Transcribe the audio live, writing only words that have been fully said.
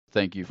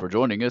Thank you for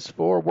joining us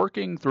for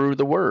Working Through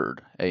the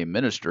Word, a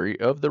ministry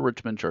of the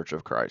Richmond Church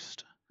of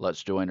Christ.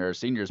 Let's join our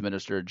seniors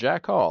minister,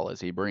 Jack Hall,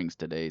 as he brings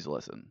today's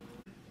lesson.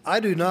 I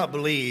do not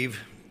believe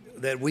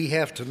that we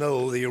have to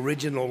know the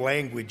original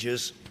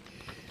languages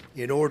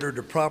in order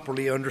to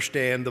properly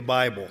understand the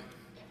Bible.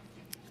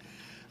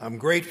 I'm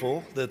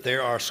grateful that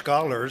there are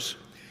scholars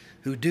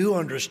who do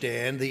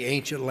understand the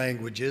ancient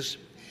languages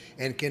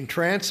and can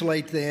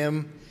translate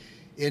them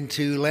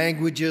into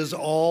languages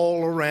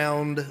all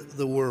around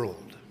the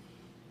world.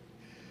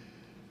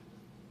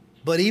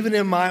 But even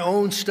in my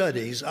own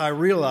studies, I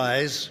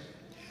realize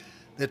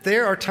that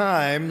there are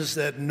times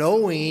that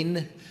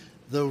knowing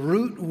the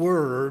root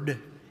word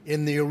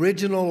in the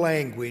original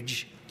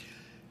language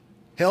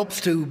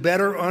helps to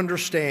better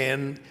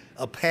understand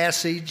a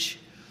passage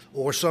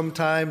or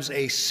sometimes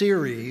a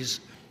series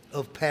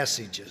of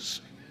passages.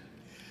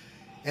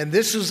 And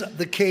this is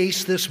the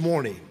case this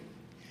morning.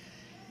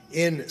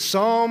 In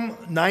Psalm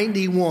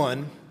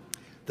 91,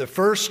 the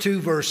first two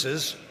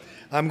verses,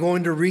 I'm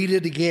going to read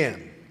it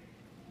again.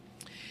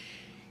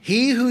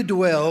 He who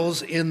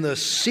dwells in the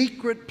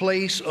secret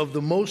place of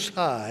the Most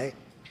High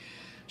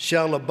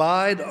shall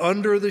abide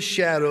under the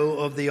shadow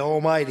of the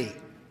Almighty.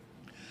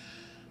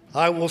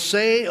 I will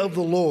say of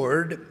the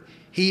Lord,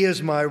 He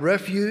is my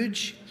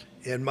refuge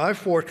and my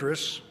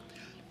fortress,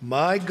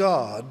 my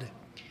God,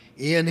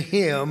 in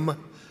Him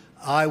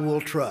I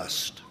will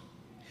trust.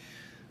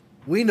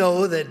 We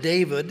know that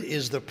David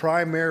is the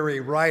primary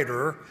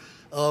writer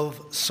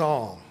of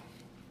Psalm.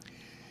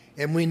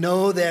 And we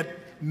know that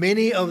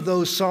many of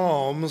those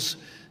Psalms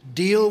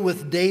deal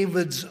with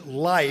David's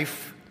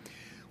life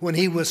when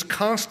he was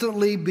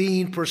constantly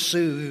being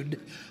pursued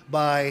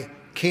by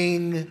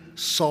King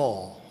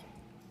Saul.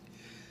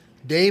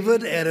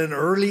 David, at an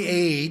early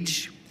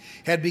age,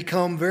 had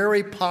become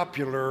very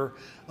popular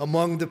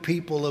among the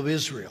people of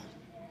Israel.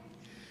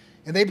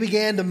 And they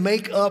began to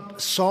make up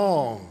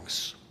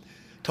songs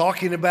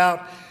talking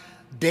about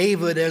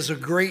David as a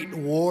great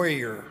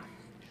warrior,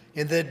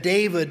 and that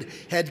David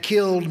had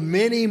killed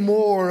many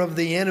more of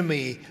the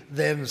enemy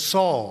than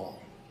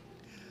Saul.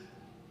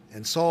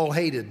 And Saul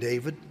hated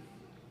David.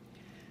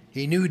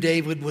 He knew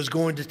David was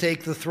going to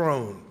take the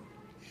throne.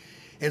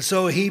 And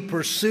so he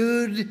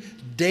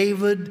pursued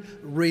David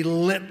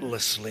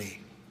relentlessly.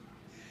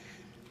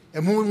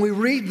 And when we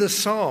read the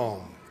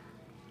psalm,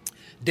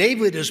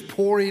 David is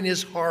pouring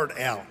his heart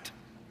out,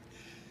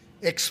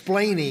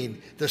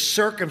 explaining the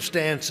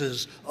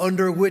circumstances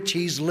under which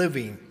he's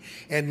living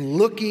and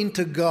looking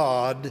to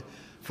God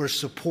for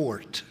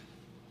support.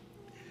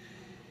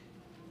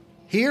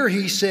 Here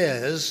he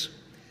says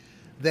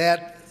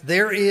that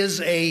there is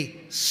a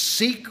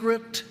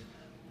secret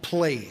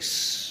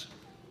place.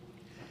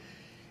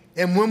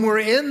 And when we're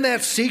in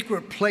that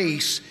secret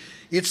place,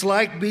 it's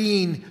like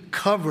being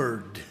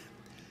covered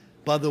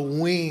by the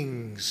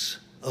wings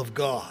of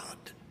God.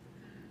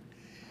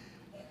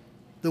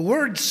 The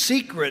word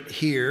secret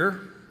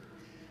here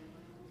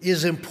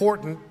is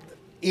important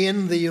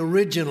in the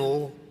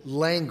original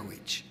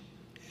language.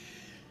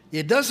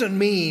 It doesn't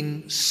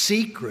mean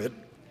secret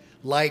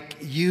like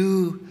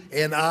you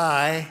and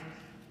I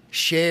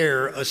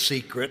share a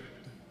secret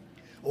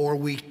or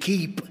we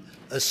keep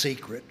a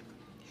secret.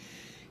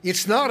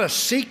 It's not a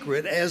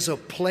secret as a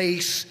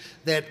place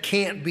that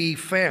can't be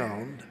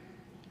found.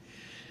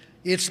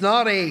 It's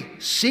not a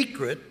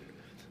secret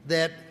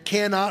that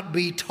cannot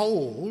be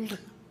told,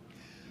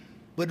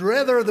 but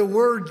rather the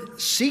word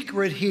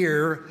secret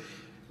here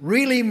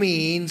really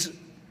means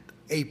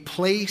a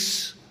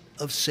place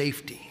of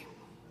safety.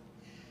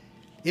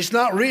 It's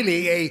not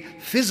really a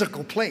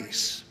physical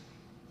place.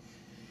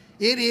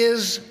 It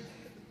is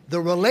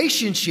the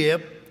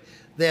relationship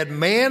that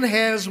man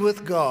has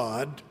with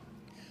God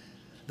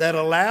that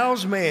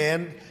allows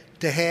man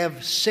to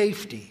have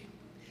safety,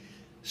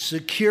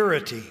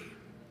 security,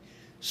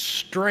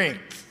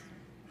 strength.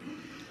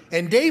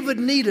 And David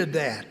needed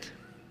that.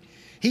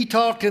 He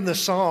talked in the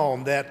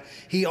psalm that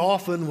he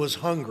often was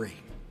hungry.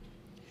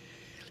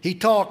 He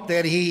talked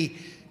that he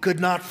could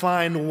not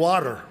find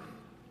water.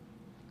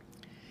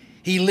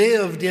 He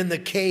lived in the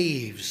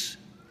caves,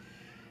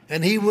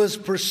 and he was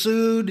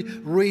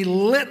pursued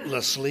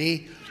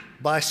relentlessly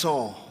by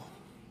Saul.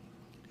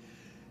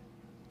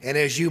 And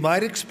as you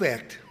might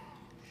expect,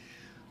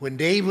 when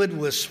David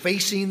was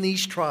facing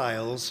these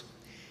trials,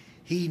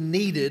 he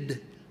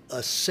needed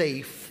a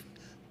safe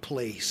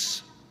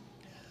place.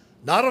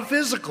 Not a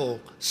physical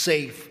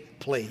safe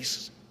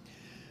place,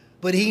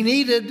 but he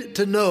needed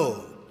to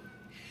know.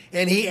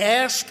 And he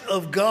asked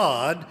of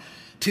God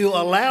to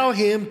allow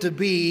him to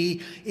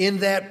be in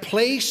that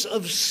place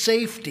of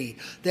safety,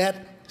 that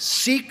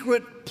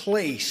secret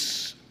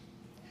place.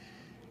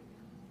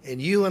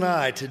 And you and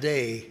I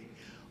today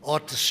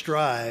ought to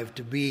strive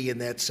to be in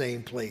that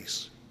same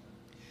place.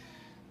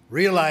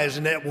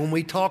 Realizing that when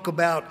we talk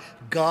about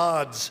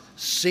God's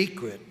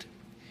secret,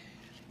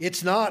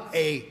 it's not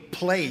a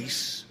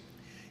place,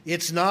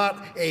 it's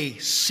not a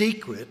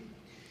secret,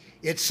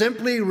 it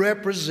simply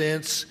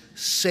represents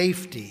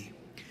safety,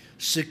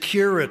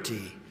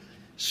 security,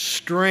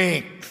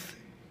 strength.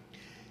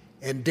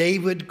 And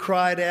David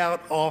cried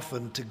out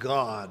often to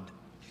God,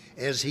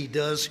 as he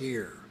does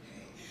here.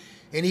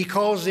 And he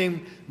calls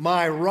him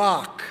my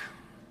rock,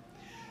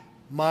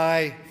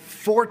 my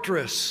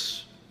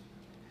fortress,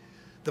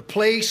 the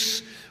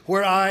place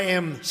where I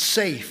am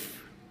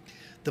safe,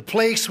 the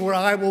place where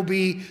I will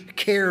be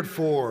cared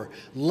for,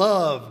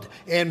 loved,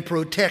 and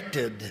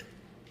protected.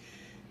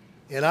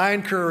 And I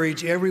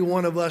encourage every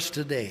one of us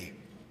today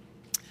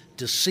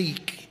to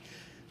seek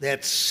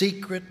that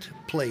secret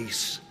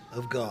place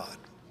of God,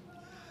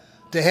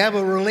 to have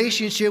a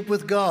relationship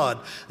with God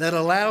that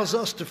allows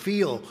us to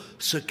feel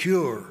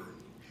secure,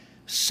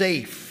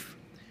 safe,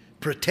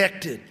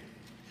 protected,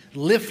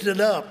 lifted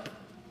up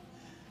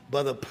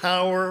by the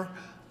power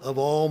of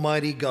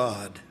Almighty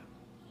God.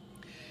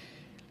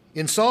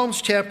 In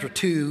Psalms chapter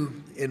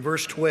 2, in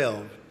verse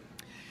 12,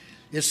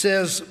 it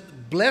says,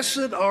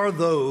 "Blessed are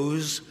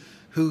those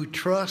who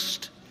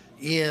trust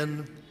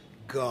in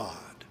God."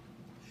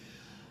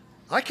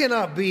 I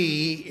cannot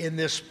be in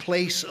this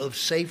place of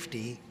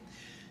safety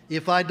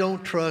if I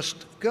don't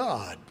trust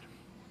God,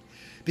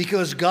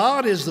 because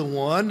God is the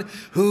one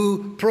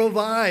who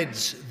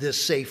provides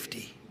this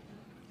safety.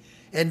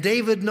 And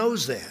David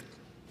knows that.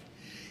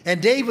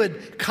 And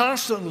David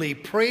constantly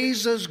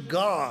praises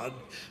God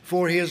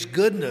for his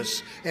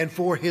goodness and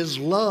for his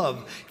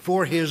love,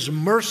 for his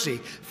mercy,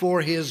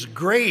 for his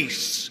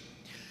grace,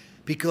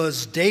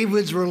 because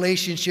David's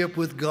relationship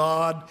with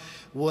God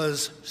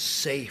was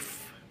safe.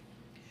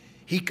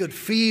 He could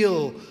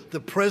feel the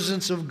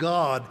presence of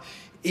God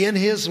in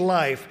his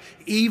life,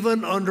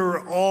 even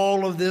under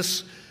all of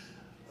this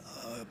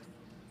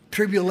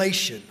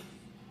tribulation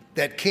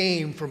that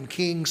came from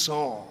King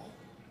Saul.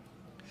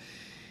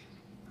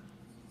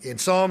 In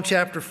Psalm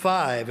chapter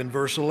 5 and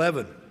verse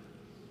 11,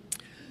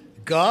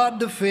 God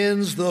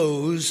defends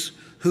those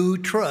who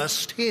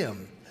trust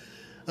him.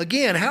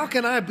 Again, how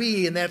can I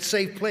be in that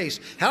safe place?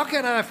 How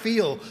can I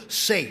feel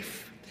safe?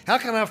 How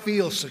can I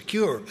feel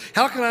secure?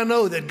 How can I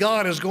know that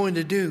God is going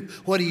to do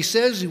what he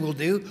says he will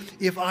do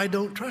if I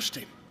don't trust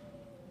him?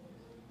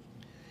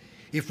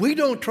 If we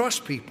don't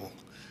trust people,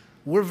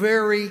 we're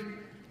very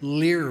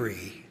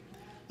leery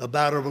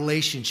about a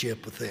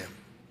relationship with them.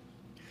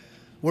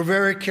 We're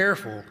very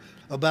careful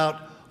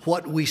about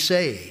what we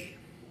say.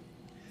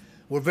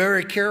 We're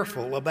very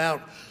careful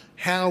about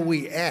how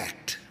we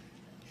act.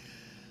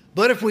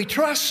 But if we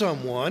trust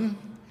someone,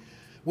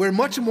 we're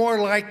much more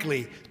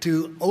likely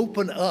to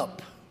open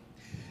up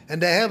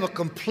and to have a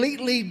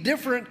completely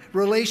different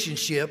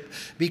relationship,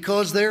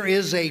 because there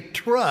is a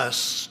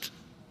trust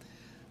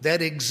that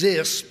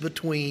exists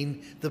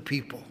between the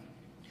people.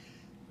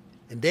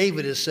 And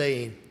David is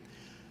saying,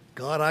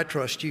 God, I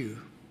trust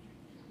you.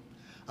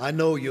 I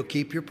know you'll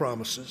keep your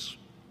promises.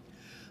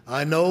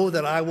 I know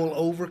that I will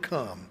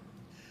overcome.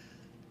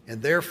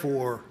 And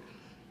therefore,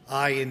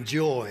 I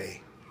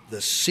enjoy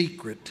the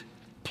secret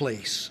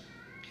place.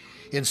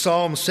 In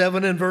Psalm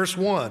 7 and verse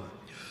 1,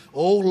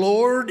 O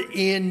Lord,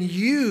 in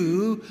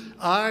you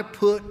I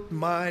put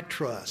my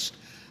trust.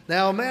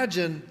 Now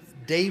imagine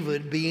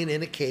David being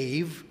in a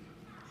cave.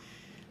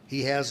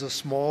 He has a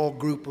small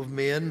group of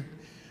men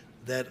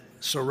that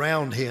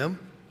surround him,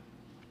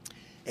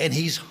 and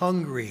he's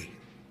hungry,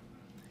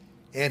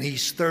 and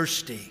he's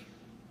thirsty,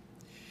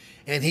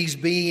 and he's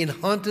being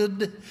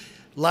hunted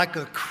like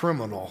a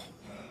criminal.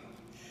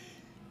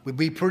 It would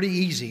be pretty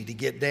easy to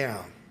get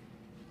down,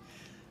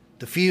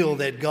 to feel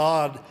that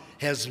God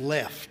has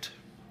left,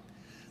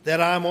 that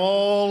I'm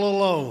all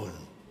alone.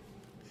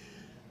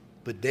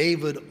 But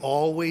David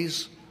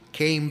always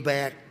came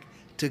back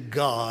to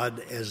God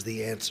as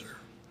the answer.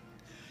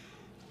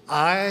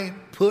 I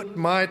put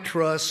my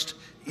trust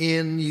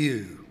in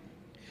you.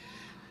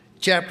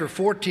 Chapter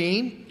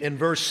 14 and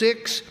verse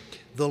 6,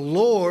 the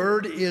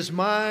Lord is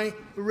my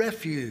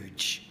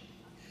refuge.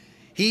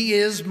 He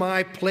is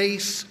my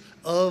place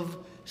of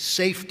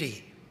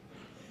safety.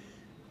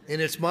 And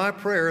it's my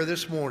prayer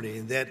this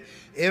morning that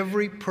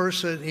every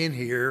person in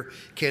here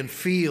can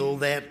feel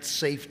that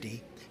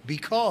safety,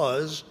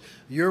 because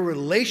your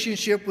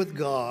relationship with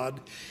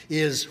God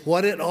is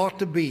what it ought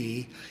to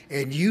be,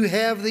 and you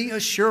have the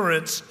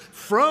assurance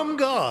from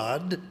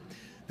God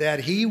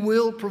that he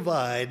will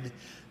provide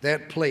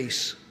that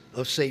place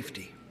of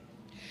safety.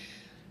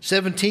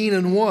 17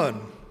 and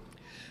 1,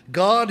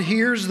 God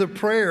hears the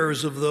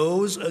prayers of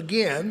those,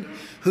 again,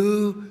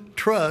 who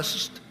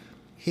trust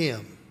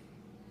him.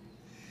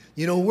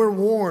 You know, we're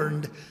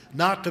warned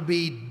not to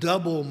be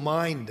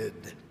double-minded.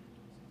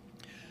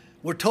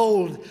 We're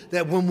told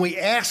that when we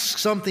ask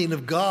something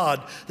of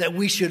God, that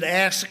we should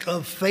ask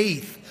of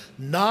faith,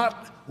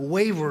 not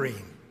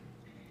wavering.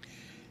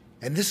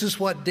 And this is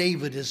what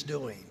David is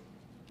doing.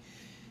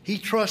 He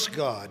trusts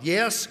God.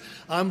 Yes,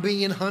 I'm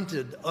being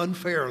hunted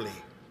unfairly.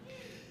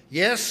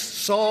 Yes,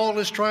 Saul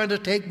is trying to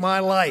take my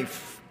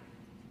life.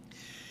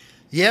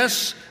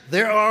 Yes,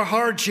 there are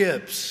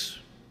hardships.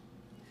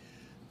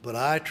 But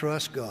I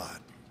trust God.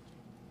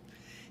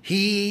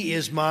 He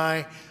is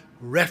my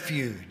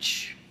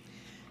refuge.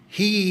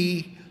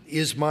 He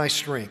is my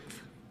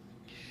strength.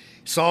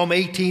 Psalm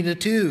 18 and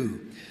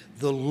 2,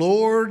 The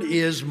Lord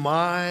is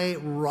my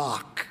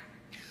rock.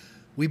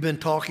 We've been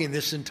talking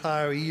this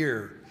entire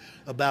year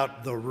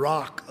about the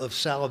rock of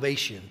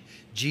salvation,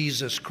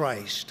 Jesus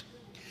Christ,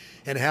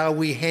 and how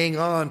we hang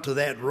on to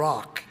that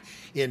rock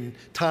in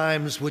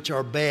times which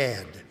are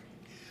bad,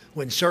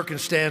 when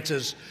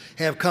circumstances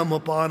have come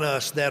upon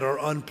us that are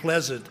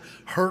unpleasant,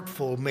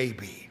 hurtful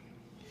maybe.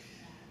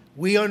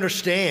 We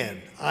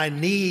understand I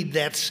need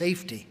that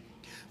safety.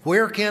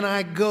 Where can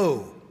I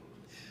go?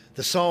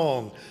 The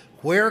song,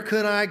 where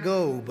could I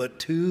go but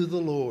to the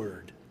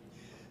Lord?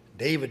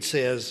 David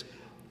says,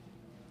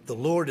 the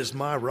Lord is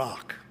my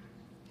rock.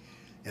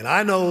 And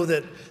I know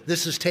that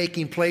this is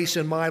taking place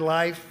in my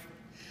life,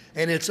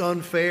 and it's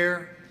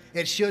unfair.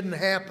 It shouldn't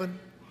happen.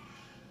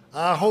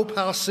 I hope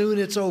how soon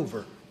it's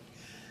over.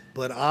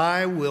 But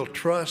I will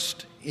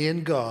trust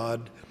in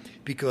God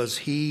because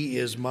he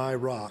is my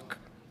rock.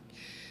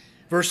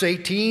 Verse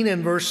 18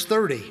 and verse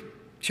 30,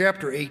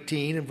 chapter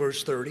 18 and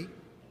verse 30,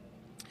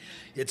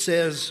 it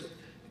says,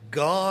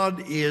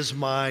 God is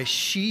my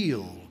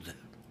shield.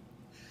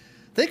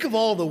 Think of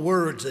all the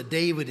words that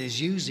David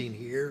is using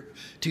here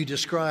to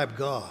describe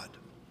God.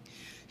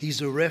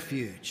 He's a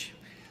refuge.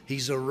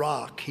 He's a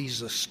rock.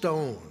 He's a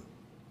stone.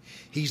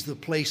 He's the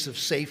place of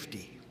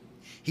safety.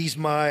 He's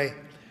my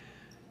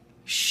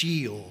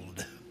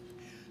shield.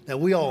 Now,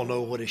 we all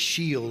know what a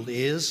shield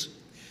is.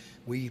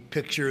 We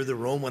picture the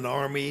Roman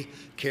army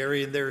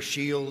carrying their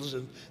shields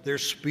and their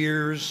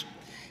spears,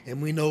 and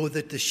we know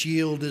that the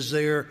shield is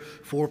there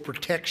for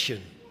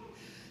protection,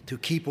 to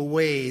keep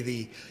away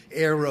the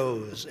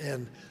arrows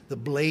and the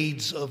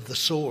blades of the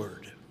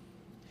sword.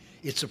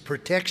 It's a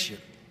protection.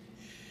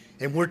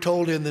 And we're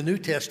told in the New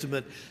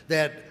Testament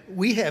that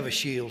we have a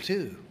shield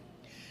too.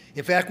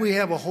 In fact, we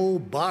have a whole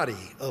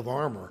body of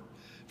armor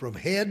from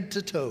head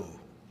to toe,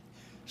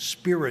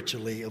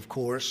 spiritually, of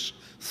course,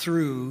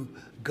 through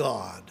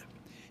God.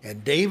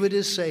 And David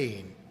is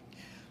saying,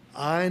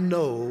 I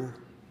know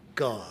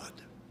God.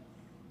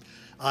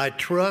 I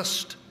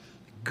trust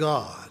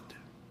God.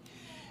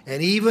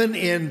 And even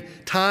in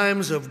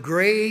times of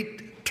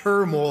great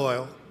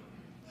turmoil,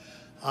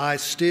 I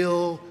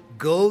still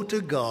go to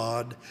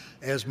God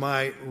as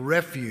my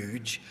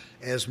refuge,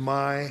 as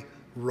my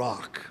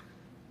rock.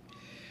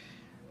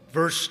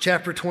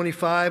 Chapter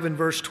 25 and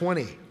verse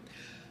 20.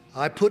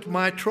 I put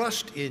my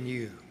trust in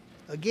you.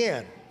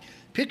 Again,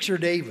 picture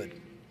David,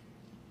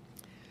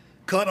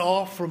 cut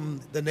off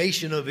from the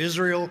nation of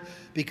Israel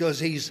because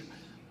he's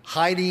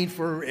hiding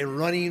and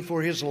running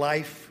for his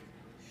life.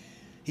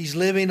 He's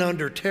living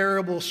under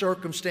terrible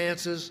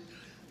circumstances,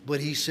 but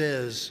he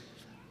says,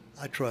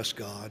 I trust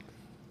God.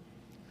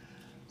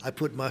 I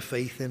put my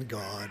faith in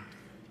God.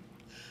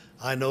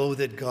 I know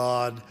that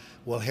God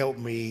will help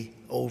me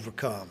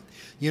overcome.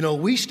 You know,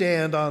 we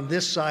stand on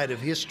this side of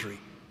history,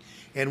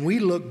 and we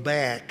look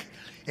back,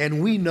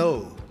 and we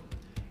know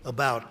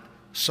about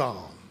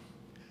Psalm.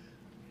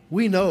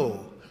 We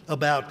know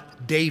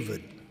about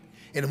David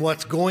and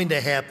what's going to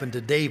happen to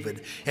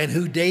David and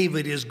who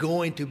David is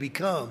going to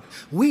become.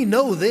 We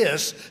know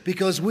this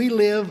because we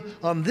live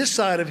on this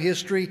side of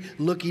history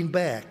looking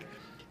back.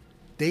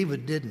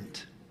 David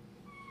didn't.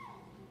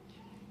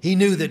 He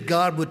knew that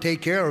God would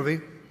take care of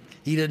him.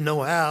 He didn't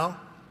know how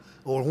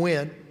or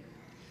when,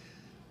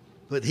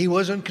 but he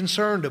wasn't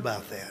concerned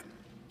about that.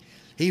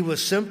 He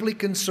was simply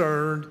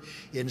concerned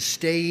in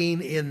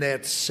staying in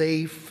that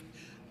safe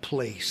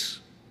place.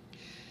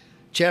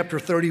 Chapter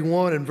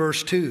 31 and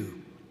verse 2.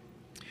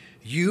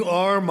 You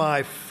are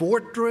my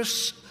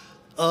fortress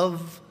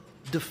of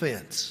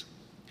defense.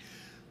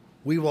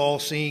 We've all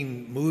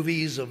seen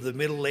movies of the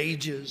Middle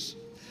Ages,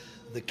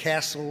 the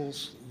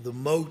castles, the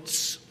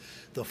moats,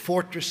 the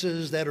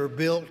fortresses that are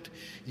built,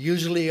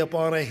 usually up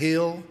on a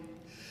hill,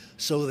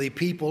 so the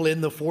people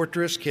in the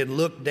fortress can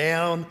look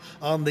down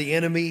on the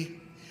enemy,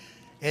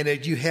 and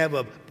that you have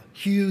a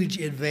huge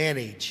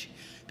advantage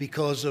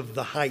because of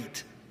the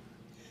height.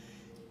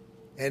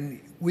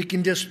 And we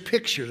can just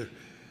picture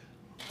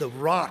the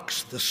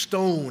rocks, the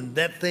stone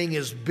that thing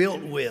is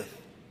built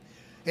with.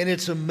 And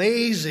it's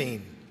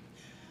amazing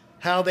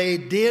how they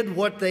did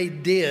what they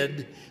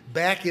did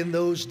back in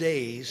those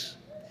days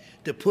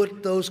to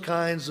put those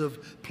kinds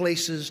of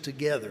places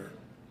together.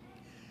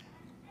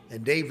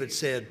 And David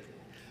said,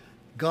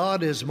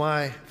 God is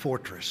my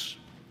fortress.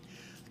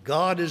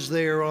 God is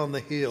there on the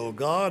hill.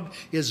 God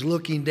is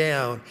looking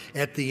down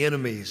at the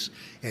enemies,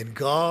 and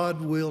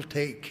God will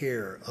take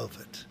care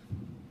of it.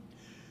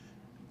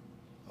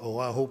 Oh,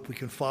 I hope we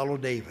can follow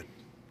David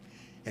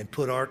and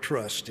put our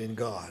trust in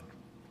God.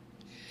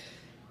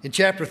 In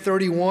chapter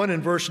 31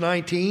 and verse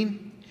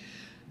 19,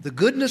 the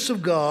goodness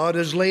of God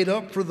is laid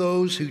up for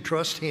those who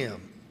trust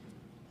him.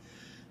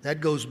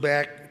 That goes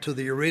back to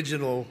the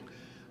original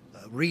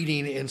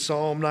reading in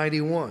Psalm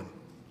 91.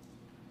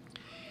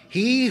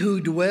 He who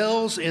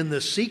dwells in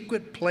the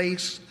secret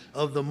place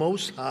of the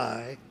Most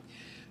High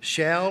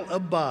shall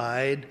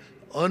abide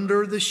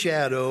under the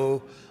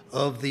shadow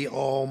of the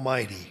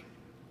Almighty.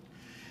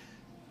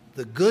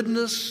 The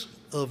goodness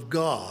of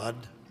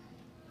God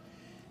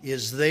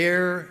is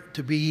there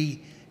to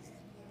be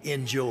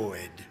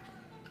enjoyed.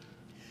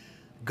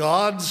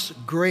 God's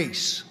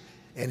grace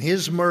and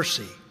His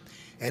mercy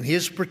and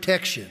His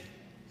protection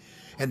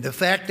and the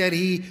fact that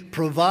He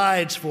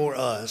provides for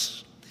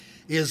us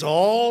is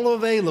all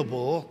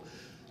available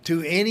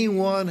to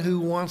anyone who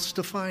wants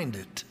to find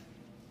it.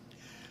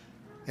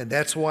 And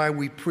that's why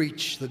we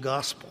preach the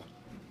gospel.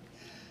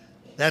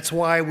 That's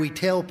why we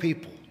tell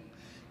people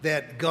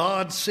that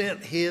God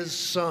sent His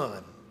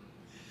Son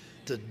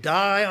to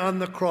die on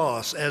the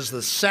cross as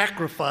the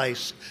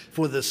sacrifice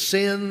for the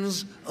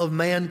sins of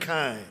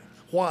mankind.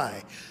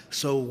 Why?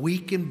 So we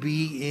can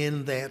be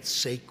in that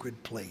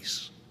sacred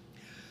place.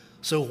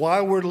 So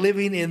while we're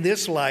living in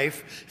this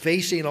life,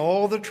 facing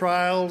all the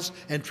trials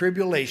and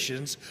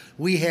tribulations,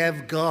 we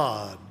have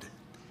God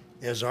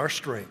as our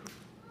strength.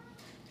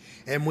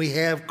 And we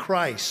have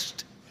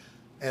Christ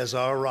as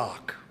our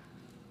rock.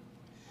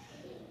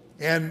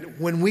 And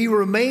when we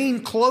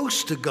remain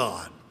close to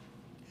God,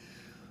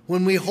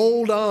 when we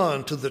hold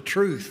on to the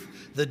truth,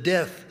 the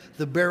death,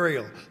 the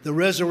burial, the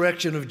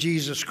resurrection of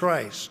Jesus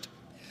Christ,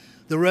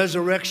 the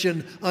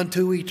resurrection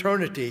unto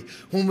eternity,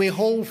 when we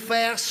hold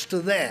fast to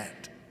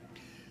that,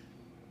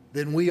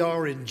 then we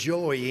are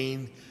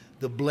enjoying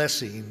the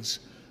blessings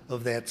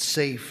of that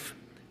safe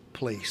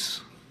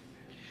place.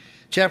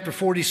 Chapter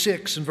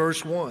 46 and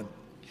verse 1.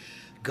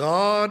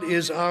 God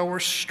is our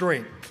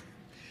strength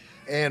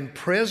and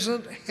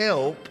present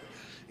help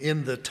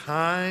in the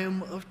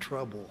time of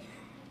trouble.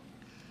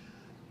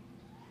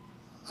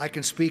 I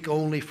can speak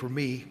only for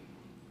me,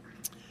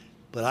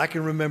 but I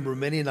can remember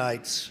many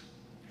nights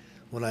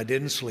when I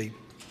didn't sleep.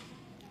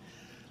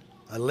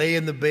 I lay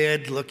in the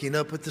bed looking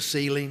up at the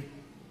ceiling,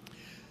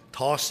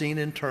 tossing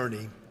and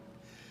turning,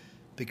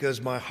 because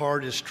my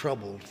heart is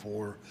troubled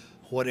for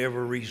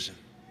whatever reason.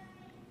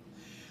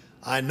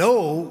 I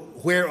know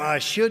where I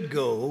should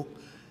go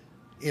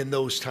in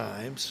those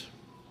times.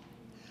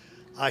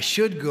 I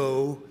should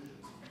go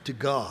to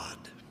God.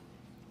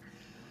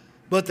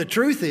 But the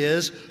truth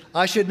is,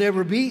 I should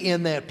never be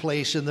in that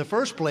place in the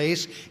first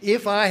place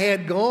if I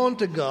had gone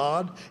to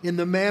God in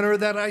the manner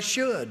that I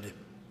should,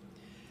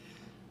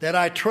 that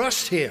I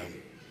trust Him.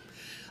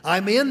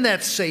 I'm in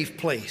that safe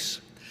place.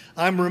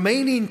 I'm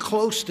remaining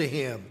close to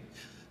Him,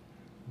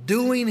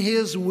 doing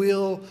His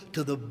will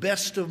to the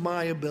best of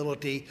my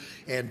ability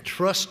and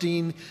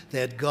trusting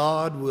that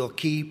God will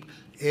keep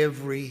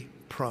every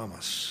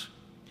promise.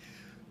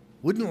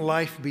 Wouldn't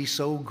life be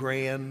so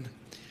grand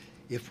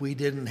if we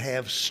didn't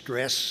have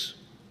stress?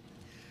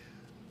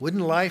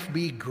 Wouldn't life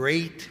be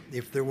great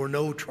if there were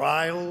no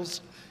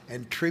trials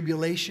and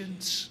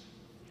tribulations?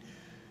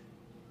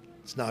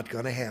 It's not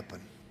going to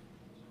happen.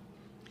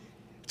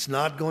 It's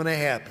not going to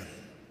happen.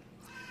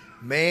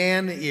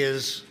 Man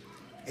is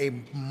a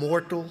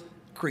mortal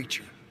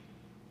creature.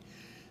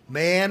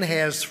 Man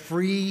has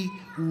free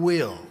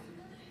will.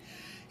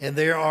 And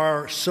there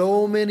are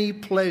so many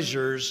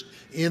pleasures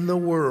in the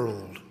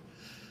world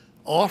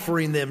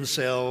offering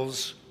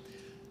themselves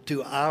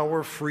to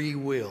our free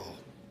will.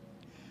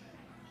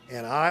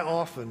 And I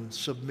often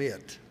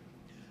submit.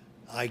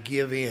 I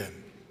give in.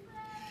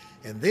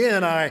 And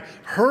then I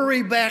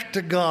hurry back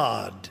to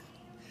God,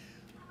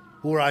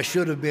 where I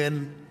should have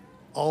been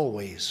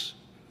always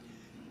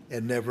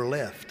and never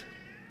left.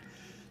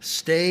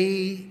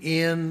 Stay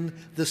in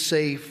the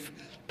safe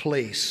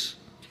place,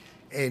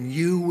 and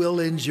you will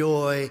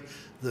enjoy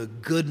the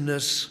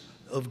goodness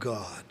of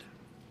God.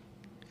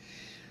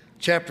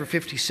 Chapter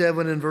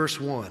 57 and verse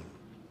 1.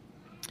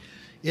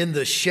 In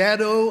the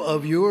shadow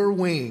of your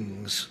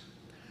wings,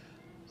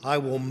 I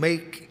will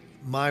make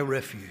my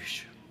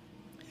refuge.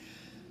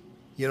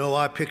 You know,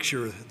 I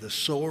picture the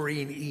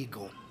soaring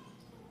eagle,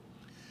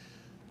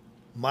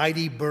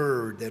 mighty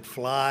bird that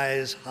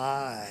flies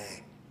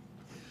high,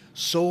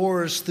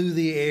 soars through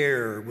the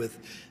air with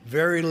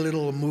very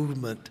little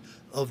movement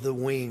of the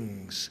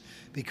wings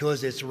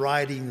because it's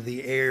riding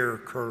the air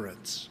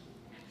currents.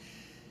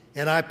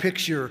 And I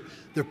picture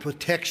the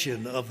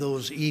protection of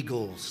those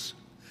eagles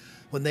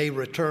when they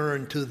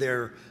return to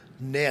their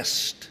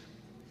nest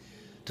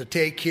to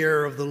take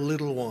care of the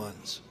little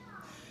ones,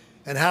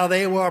 and how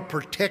they are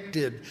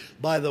protected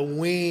by the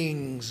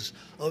wings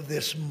of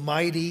this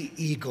mighty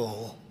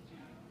eagle.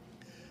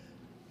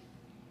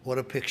 What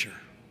a picture.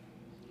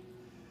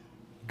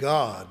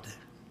 God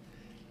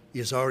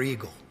is our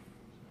eagle.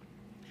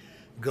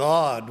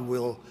 God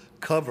will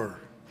cover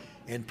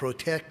and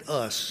protect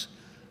us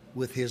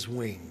with His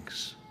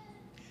wings.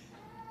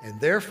 And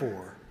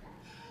therefore,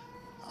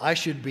 I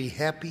should be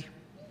happy,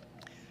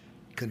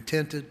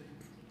 contented,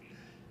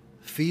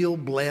 feel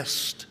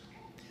blessed,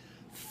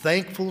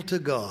 thankful to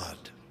God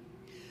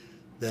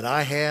that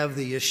I have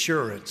the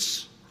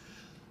assurance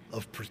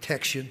of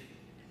protection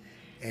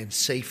and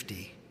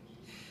safety,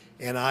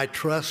 and I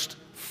trust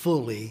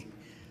fully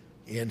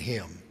in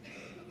Him.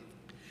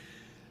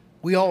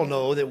 We all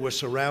know that we're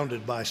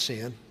surrounded by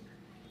sin.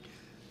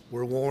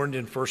 We're warned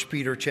in 1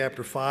 Peter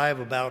chapter 5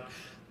 about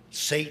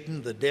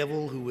Satan, the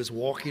devil, who is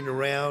walking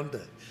around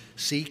to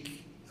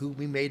seek whom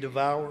he may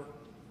devour.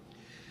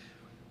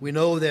 We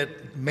know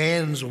that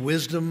man's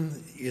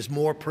wisdom is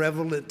more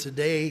prevalent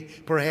today,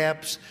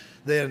 perhaps,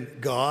 than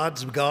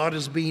God's. God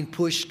is being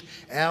pushed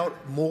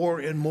out more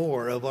and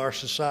more of our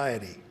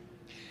society.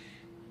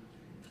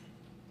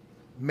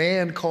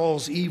 Man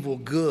calls evil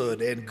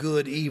good and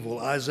good evil,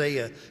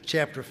 Isaiah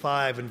chapter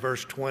 5 and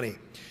verse 20.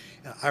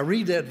 I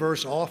read that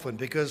verse often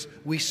because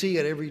we see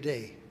it every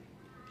day.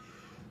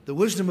 The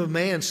wisdom of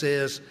man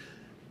says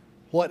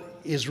what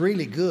is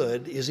really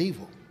good is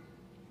evil.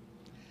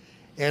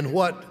 And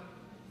what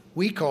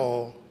we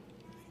call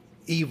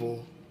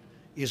evil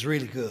is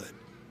really good.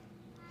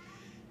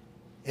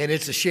 And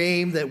it's a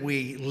shame that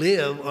we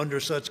live under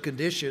such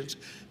conditions,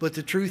 but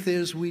the truth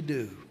is we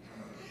do.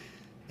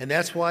 And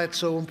that's why it's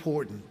so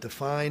important to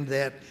find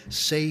that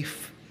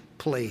safe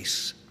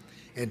place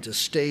and to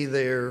stay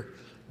there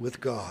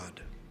with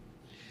God.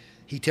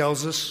 He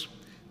tells us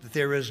that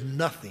there is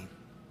nothing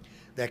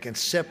that can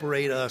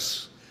separate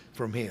us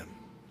from Him.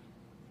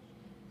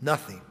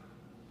 Nothing.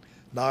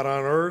 Not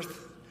on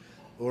earth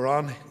or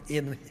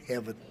in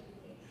heaven.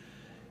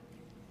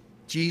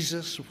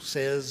 Jesus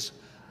says,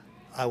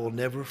 I will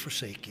never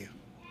forsake you.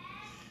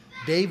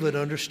 David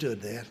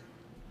understood that.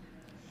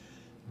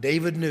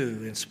 David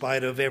knew, in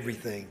spite of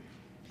everything,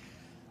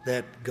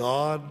 that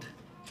God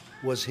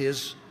was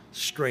his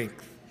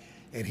strength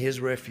and his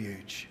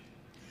refuge,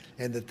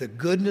 and that the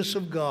goodness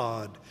of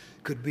God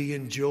could be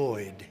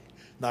enjoyed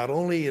not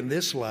only in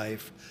this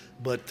life,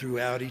 but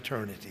throughout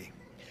eternity.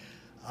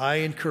 I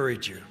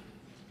encourage you,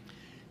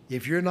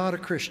 if you're not a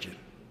Christian,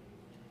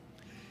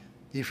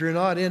 if you're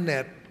not in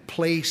that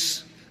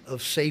place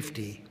of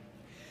safety,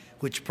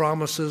 which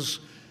promises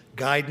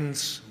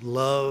guidance,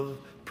 love,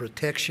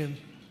 protection,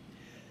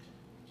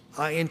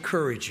 I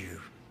encourage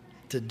you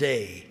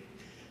today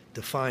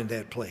to find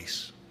that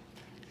place.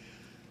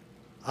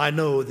 I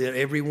know that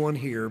everyone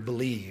here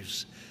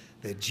believes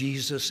that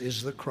Jesus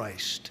is the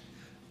Christ,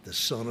 the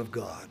Son of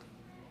God.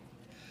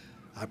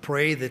 I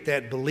pray that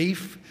that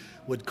belief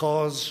would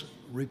cause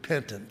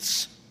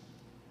repentance.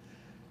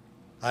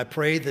 I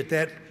pray that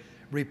that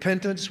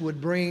repentance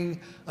would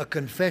bring a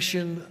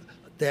confession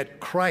that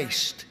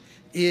Christ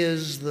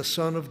is the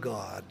Son of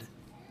God.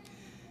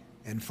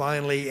 And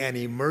finally, an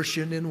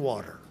immersion in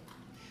water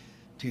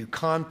to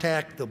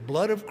contact the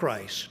blood of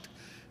Christ,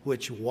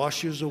 which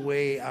washes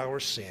away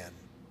our sin.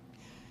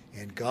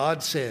 And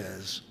God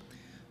says,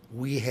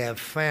 we have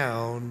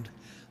found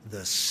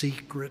the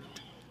secret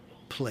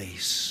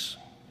place.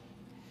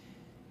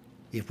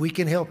 If we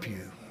can help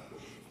you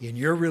in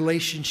your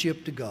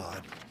relationship to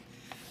God,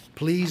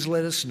 please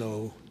let us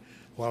know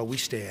while we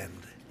stand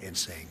and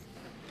sing.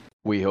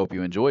 We hope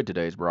you enjoyed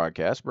today's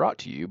broadcast, brought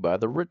to you by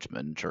the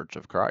Richmond Church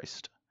of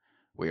Christ.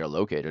 We are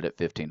located at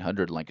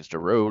 1500 Lancaster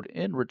Road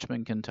in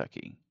Richmond,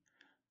 Kentucky.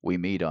 We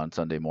meet on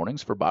Sunday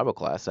mornings for Bible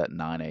class at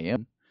 9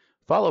 a.m.,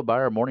 followed by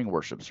our morning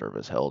worship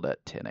service held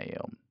at 10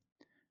 a.m.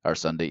 Our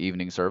Sunday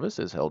evening service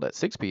is held at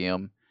 6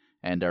 p.m.,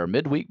 and our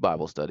midweek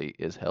Bible study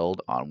is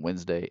held on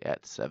Wednesday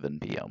at 7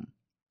 p.m.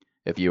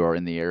 If you are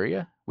in the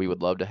area, we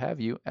would love to have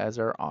you as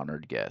our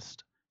honored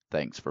guest.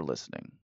 Thanks for listening.